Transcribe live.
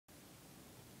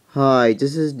Hi,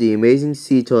 this is the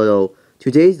AmazingSeaTurtle.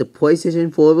 Today is the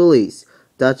PlayStation 4 release.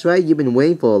 That's right, you've been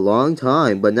waiting for a long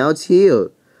time, but now it's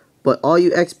here. But all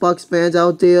you Xbox fans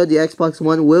out there, the Xbox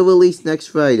One will release next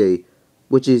Friday,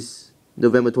 which is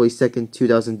November 22nd,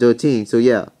 2013, so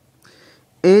yeah.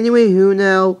 Anyway, who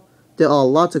now? There are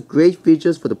lots of great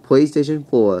features for the PlayStation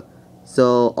 4.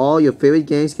 So all your favorite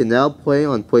games can now play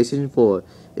on PlayStation 4.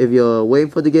 If you're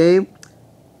waiting for the game,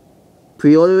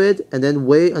 pre-order it and then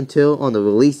wait until on the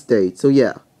release date. So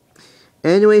yeah.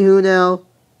 Anyway, who now?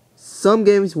 Some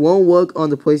games won't work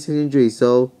on the PlayStation 3,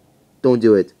 so don't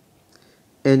do it.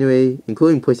 Anyway,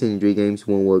 including PlayStation 3 games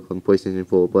won't work on PlayStation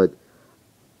 4, but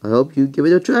I hope you give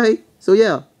it a try. So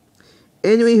yeah.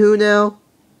 Anyway, who now?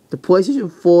 The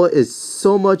PlayStation 4 is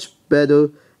so much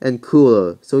better and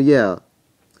cooler. So yeah.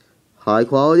 High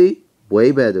quality,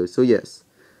 way better. So yes.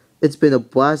 It's been a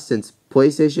blast since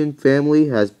PlayStation family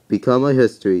has become a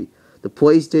history. The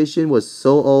PlayStation was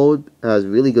so old, has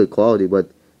really good quality,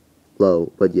 but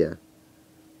low, but yeah.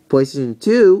 PlayStation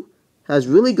 2 has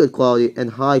really good quality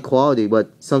and high quality,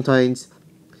 but sometimes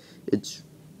it's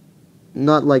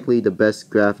not likely the best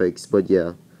graphics, but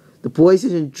yeah. The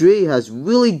PlayStation 3 has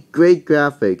really great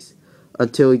graphics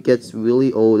until it gets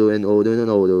really older and older and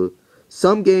older.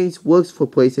 Some games works for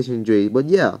PlayStation 3, but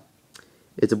yeah,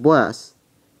 it's a blast.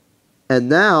 And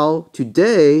now,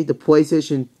 today, the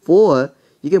PlayStation 4,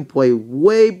 you can play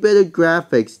way better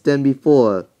graphics than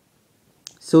before.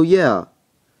 So yeah.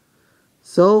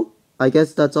 So, I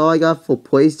guess that's all I got for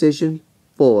PlayStation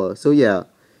 4. So yeah.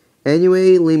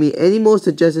 Anyway, leave me any more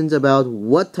suggestions about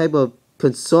what type of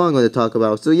console I'm going to talk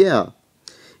about. So yeah.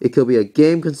 It could be a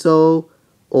game console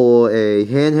or a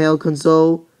handheld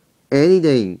console.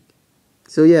 Anything.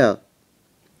 So yeah.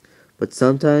 But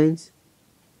sometimes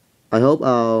I hope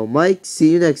I might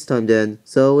see you next time then.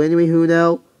 So anyway, who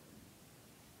now?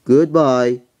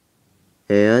 Goodbye.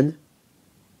 And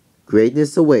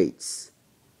greatness awaits.